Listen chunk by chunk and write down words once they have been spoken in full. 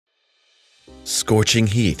Scorching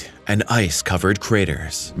heat and ice-covered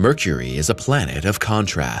craters, Mercury is a planet of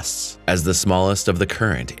contrasts. As the smallest of the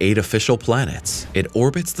current 8 official planets, it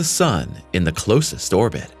orbits the Sun in the closest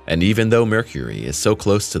orbit. And even though Mercury is so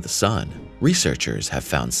close to the Sun, researchers have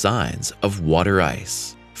found signs of water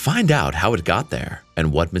ice. Find out how it got there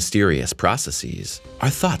and what mysterious processes are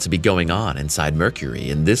thought to be going on inside Mercury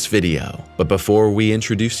in this video. But before we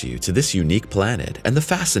introduce you to this unique planet and the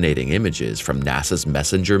fascinating images from NASA's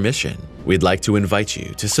Messenger mission, we'd like to invite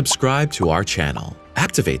you to subscribe to our channel,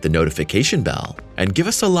 activate the notification bell, and give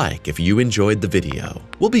us a like if you enjoyed the video.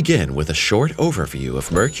 We'll begin with a short overview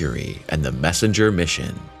of Mercury and the Messenger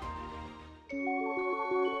mission.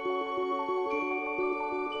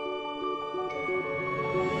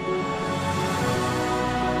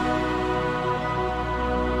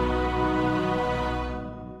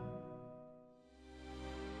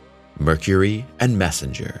 Mercury and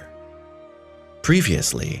Messenger.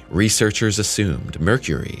 Previously, researchers assumed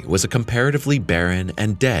Mercury was a comparatively barren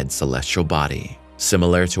and dead celestial body.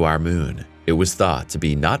 Similar to our moon, it was thought to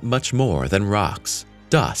be not much more than rocks,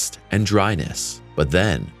 dust, and dryness. But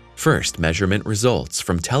then, first measurement results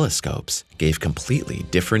from telescopes gave completely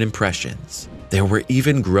different impressions. There were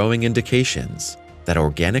even growing indications that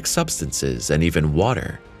organic substances and even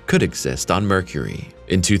water could exist on Mercury.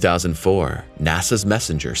 In 2004, NASA's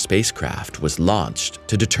Messenger spacecraft was launched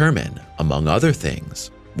to determine, among other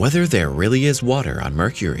things, whether there really is water on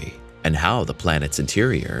Mercury and how the planet's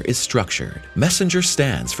interior is structured. Messenger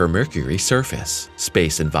stands for Mercury surface,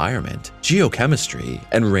 space environment, geochemistry,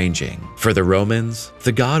 and ranging. For the Romans,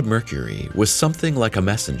 the god Mercury was something like a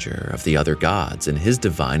messenger of the other gods in his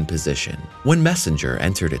divine position. When Messenger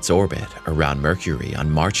entered its orbit around Mercury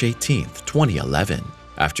on March 18, 2011,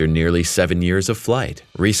 after nearly 7 years of flight,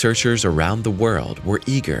 researchers around the world were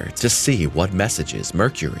eager to see what messages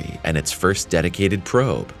Mercury and its first dedicated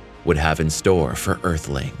probe would have in store for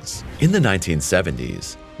Earthlings. In the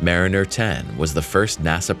 1970s, Mariner 10 was the first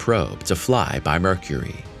NASA probe to fly by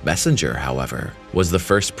Mercury. Messenger, however, was the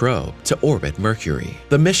first probe to orbit Mercury.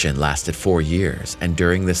 The mission lasted 4 years, and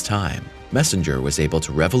during this time, Messenger was able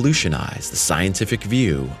to revolutionize the scientific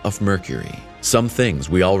view of Mercury. Some things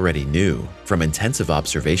we already knew from intensive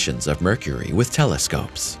observations of Mercury with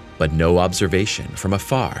telescopes, but no observation from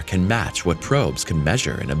afar can match what probes can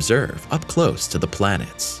measure and observe up close to the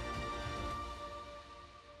planets.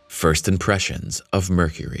 First impressions of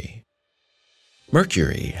Mercury.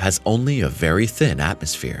 Mercury has only a very thin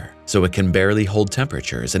atmosphere, so it can barely hold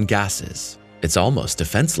temperatures and gases. It's almost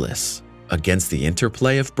defenseless against the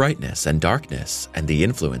interplay of brightness and darkness and the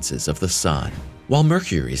influences of the sun. While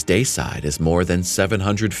Mercury's day side is more than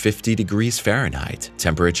 750 degrees Fahrenheit,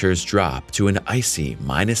 temperatures drop to an icy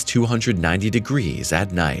 -290 degrees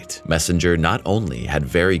at night. Messenger not only had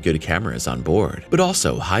very good cameras on board, but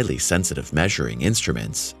also highly sensitive measuring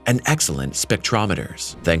instruments and excellent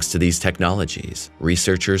spectrometers. Thanks to these technologies,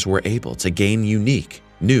 researchers were able to gain unique,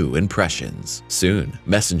 new impressions. Soon,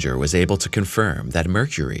 Messenger was able to confirm that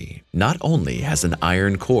Mercury not only has an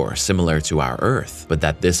iron core similar to our Earth, but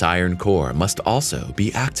that this iron core must also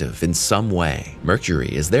be active in some way. Mercury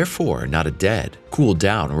is therefore not a dead,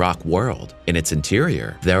 cooled-down rock world. In its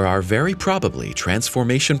interior, there are very probably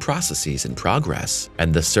transformation processes in progress,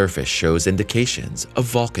 and the surface shows indications of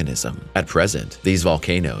volcanism. At present, these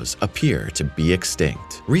volcanoes appear to be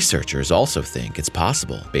extinct. Researchers also think it's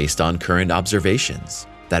possible, based on current observations,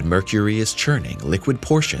 that Mercury is churning liquid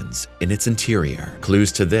portions in its interior.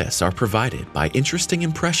 Clues to this are provided by interesting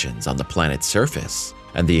impressions on the planet's surface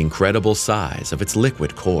and the incredible size of its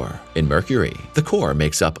liquid core. In Mercury, the core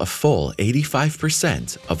makes up a full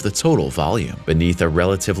 85% of the total volume. Beneath a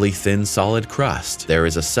relatively thin solid crust, there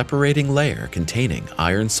is a separating layer containing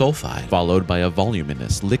iron sulfide, followed by a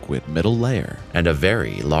voluminous liquid middle layer, and a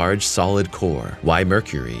very large solid core. Why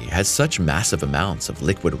Mercury has such massive amounts of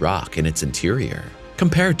liquid rock in its interior,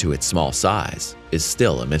 compared to its small size, is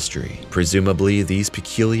still a mystery. Presumably, these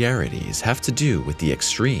peculiarities have to do with the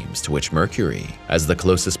extremes to which Mercury, as the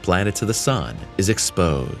closest planet to the Sun, is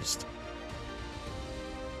exposed.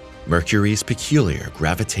 Mercury's peculiar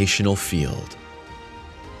gravitational field.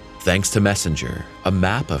 Thanks to Messenger, a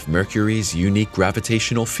map of Mercury's unique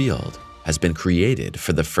gravitational field has been created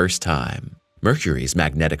for the first time. Mercury's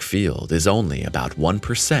magnetic field is only about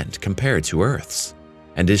 1% compared to Earth's,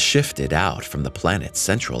 and is shifted out from the planet's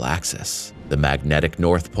central axis. The magnetic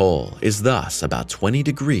North Pole is thus about 20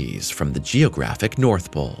 degrees from the geographic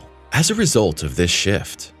North Pole. As a result of this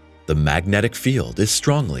shift, the magnetic field is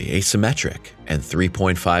strongly asymmetric and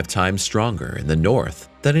 3.5 times stronger in the north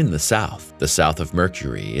than in the south. The south of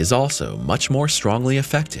Mercury is also much more strongly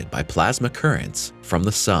affected by plasma currents from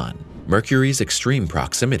the sun. Mercury's extreme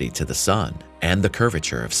proximity to the Sun and the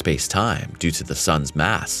curvature of space-time due to the Sun's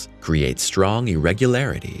mass create strong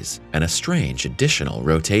irregularities and a strange additional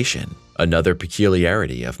rotation. Another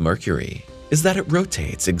peculiarity of Mercury is that it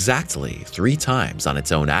rotates exactly 3 times on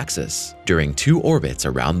its own axis during 2 orbits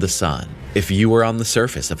around the Sun. If you were on the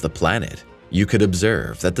surface of the planet, you could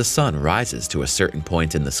observe that the Sun rises to a certain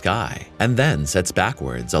point in the sky and then sets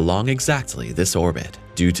backwards along exactly this orbit.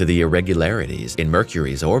 Due to the irregularities in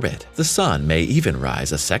Mercury's orbit, the Sun may even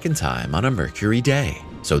rise a second time on a Mercury day.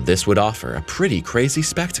 So this would offer a pretty crazy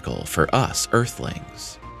spectacle for us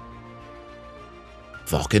Earthlings.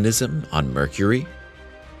 Volcanism on Mercury?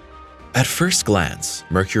 At first glance,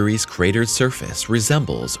 Mercury's cratered surface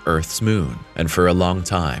resembles Earth's moon, and for a long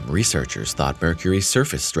time, researchers thought Mercury's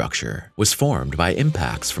surface structure was formed by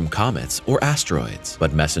impacts from comets or asteroids,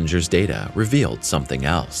 but MESSENGER's data revealed something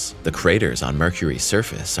else. The craters on Mercury's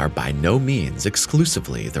surface are by no means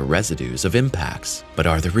exclusively the residues of impacts, but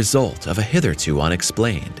are the result of a hitherto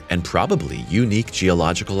unexplained and probably unique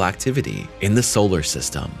geological activity in the solar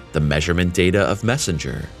system. The measurement data of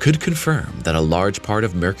MESSENGER could confirm that a large part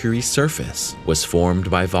of Mercury's surface was formed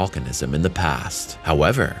by volcanism in the past.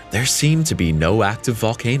 However, there seem to be no active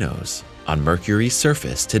volcanoes on Mercury's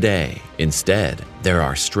surface today. Instead, there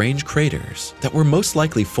are strange craters that were most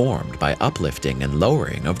likely formed by uplifting and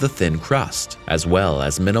lowering of the thin crust, as well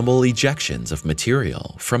as minimal ejections of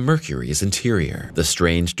material from Mercury's interior. The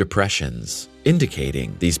strange depressions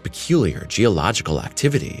indicating these peculiar geological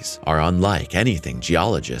activities are unlike anything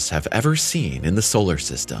geologists have ever seen in the solar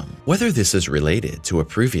system. Whether this is related to a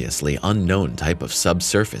previously unknown type of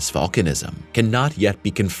subsurface volcanism cannot yet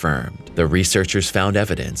be confirmed. The researchers found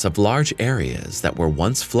evidence of large areas that were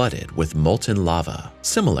once flooded with molten lava,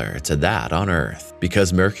 similar to that on Earth.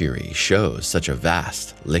 Because Mercury shows such a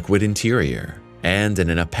vast liquid interior and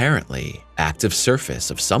an apparently active surface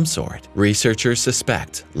of some sort, researchers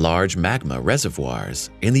suspect large magma reservoirs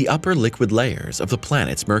in the upper liquid layers of the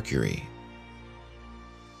planet's Mercury.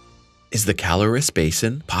 Is the CALORIS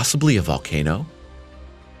basin possibly a volcano?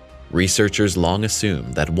 Researchers long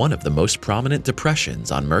assumed that one of the most prominent depressions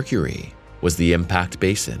on Mercury was the impact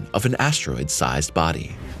basin of an asteroid-sized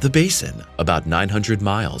body. The basin, about 900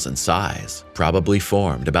 miles in size, probably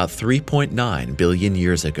formed about 3.9 billion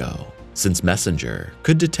years ago. Since MESSENGER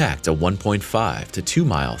could detect a 1.5 to 2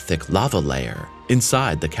 mile thick lava layer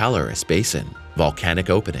inside the CALORIS basin, volcanic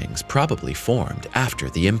openings probably formed after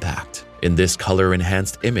the impact. In this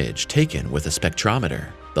color-enhanced image taken with a spectrometer,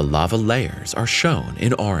 the lava layers are shown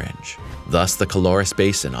in orange. Thus, the CALORIS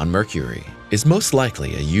basin on Mercury is most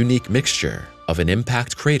likely a unique mixture of an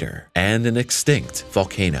impact crater and an extinct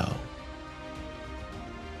volcano.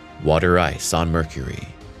 Water ice on Mercury.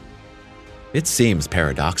 It seems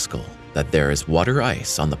paradoxical that there is water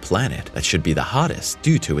ice on the planet that should be the hottest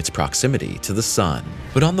due to its proximity to the Sun.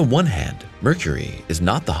 But on the one hand, Mercury is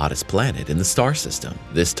not the hottest planet in the star system.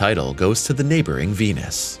 This title goes to the neighboring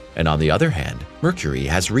Venus. And on the other hand, Mercury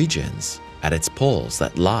has regions at its poles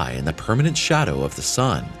that lie in the permanent shadow of the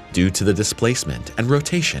Sun due to the displacement and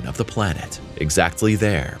rotation of the planet. Exactly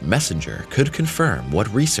there, MESSENGER could confirm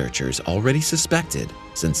what researchers already suspected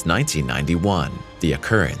since 1991, the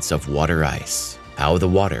occurrence of water ice. How the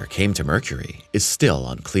water came to Mercury is still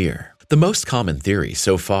unclear. The most common theory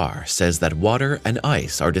so far says that water and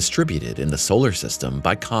ice are distributed in the solar system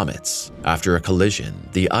by comets. After a collision,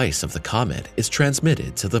 the ice of the comet is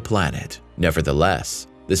transmitted to the planet. Nevertheless,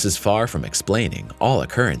 this is far from explaining all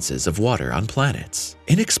occurrences of water on planets.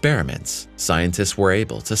 In experiments, scientists were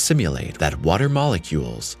able to simulate that water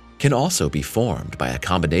molecules can also be formed by a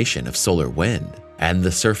combination of solar wind and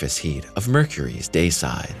the surface heat of Mercury's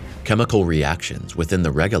dayside. Chemical reactions within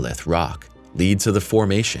the regolith rock lead to the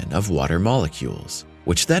formation of water molecules,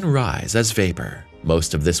 which then rise as vapor.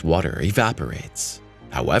 Most of this water evaporates.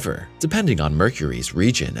 However, depending on Mercury's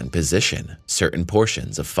region and position, certain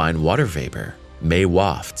portions of fine water vapor may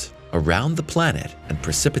waft around the planet and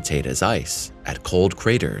precipitate as ice at cold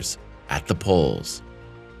craters at the poles.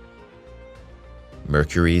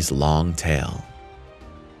 Mercury's long tail.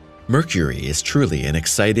 Mercury is truly an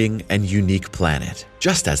exciting and unique planet.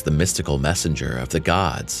 Just as the mystical messenger of the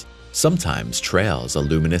gods sometimes trails a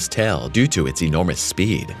luminous tail due to its enormous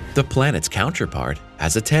speed, the planet's counterpart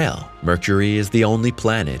has a tail. Mercury is the only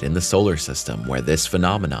planet in the solar system where this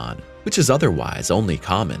phenomenon, which is otherwise only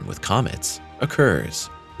common with comets, occurs.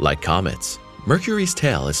 Like comets, Mercury's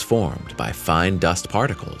tail is formed by fine dust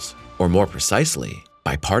particles, or more precisely,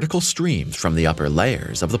 by particle streams from the upper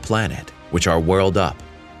layers of the planet, which are whirled up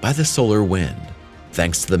by the solar wind.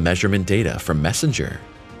 Thanks to the measurement data from MESSENGER,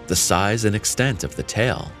 the size and extent of the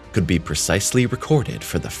tail could be precisely recorded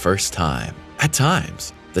for the first time. At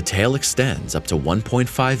times, the tail extends up to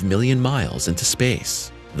 1.5 million miles into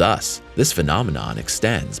space. Thus, this phenomenon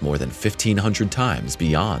extends more than 1,500 times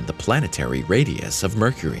beyond the planetary radius of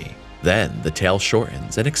Mercury. Then, the tail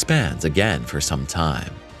shortens and expands again for some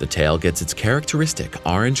time. The tail gets its characteristic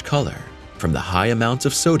orange color from the high amount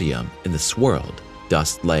of sodium in the swirled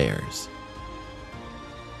dust layers.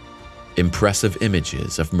 Impressive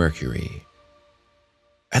images of Mercury.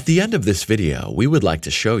 At the end of this video, we would like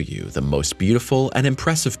to show you the most beautiful and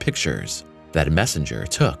impressive pictures that Messenger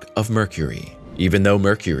took of Mercury. Even though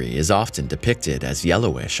Mercury is often depicted as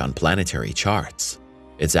yellowish on planetary charts,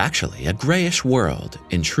 it's actually a grayish world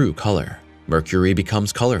in true color. Mercury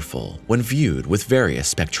becomes colorful when viewed with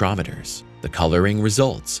various spectrometers. The coloring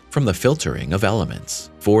results from the filtering of elements.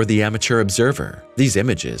 For the amateur observer, these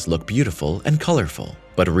images look beautiful and colorful,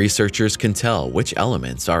 but researchers can tell which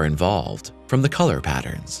elements are involved from the color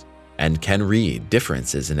patterns and can read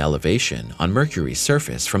differences in elevation on Mercury's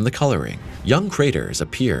surface from the coloring. Young craters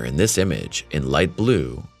appear in this image in light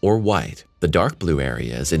blue or white. The dark blue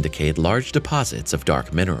areas indicate large deposits of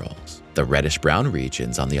dark minerals. The reddish-brown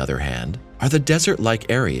regions, on the other hand, are the desert-like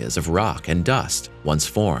areas of rock and dust once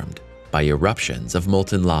formed by eruptions of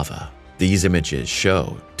molten lava. These images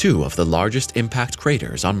show two of the largest impact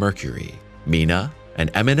craters on Mercury. Mina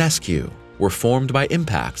and Eminescu were formed by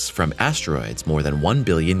impacts from asteroids more than 1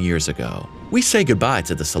 billion years ago. We say goodbye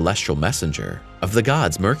to the celestial messenger of the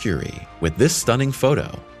gods Mercury with this stunning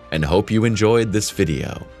photo and hope you enjoyed this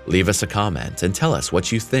video. Leave us a comment and tell us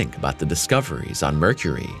what you think about the discoveries on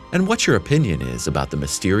Mercury and what your opinion is about the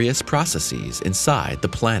mysterious processes inside the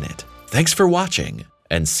planet. Thanks for watching,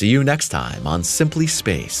 and see you next time on Simply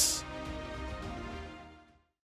Space.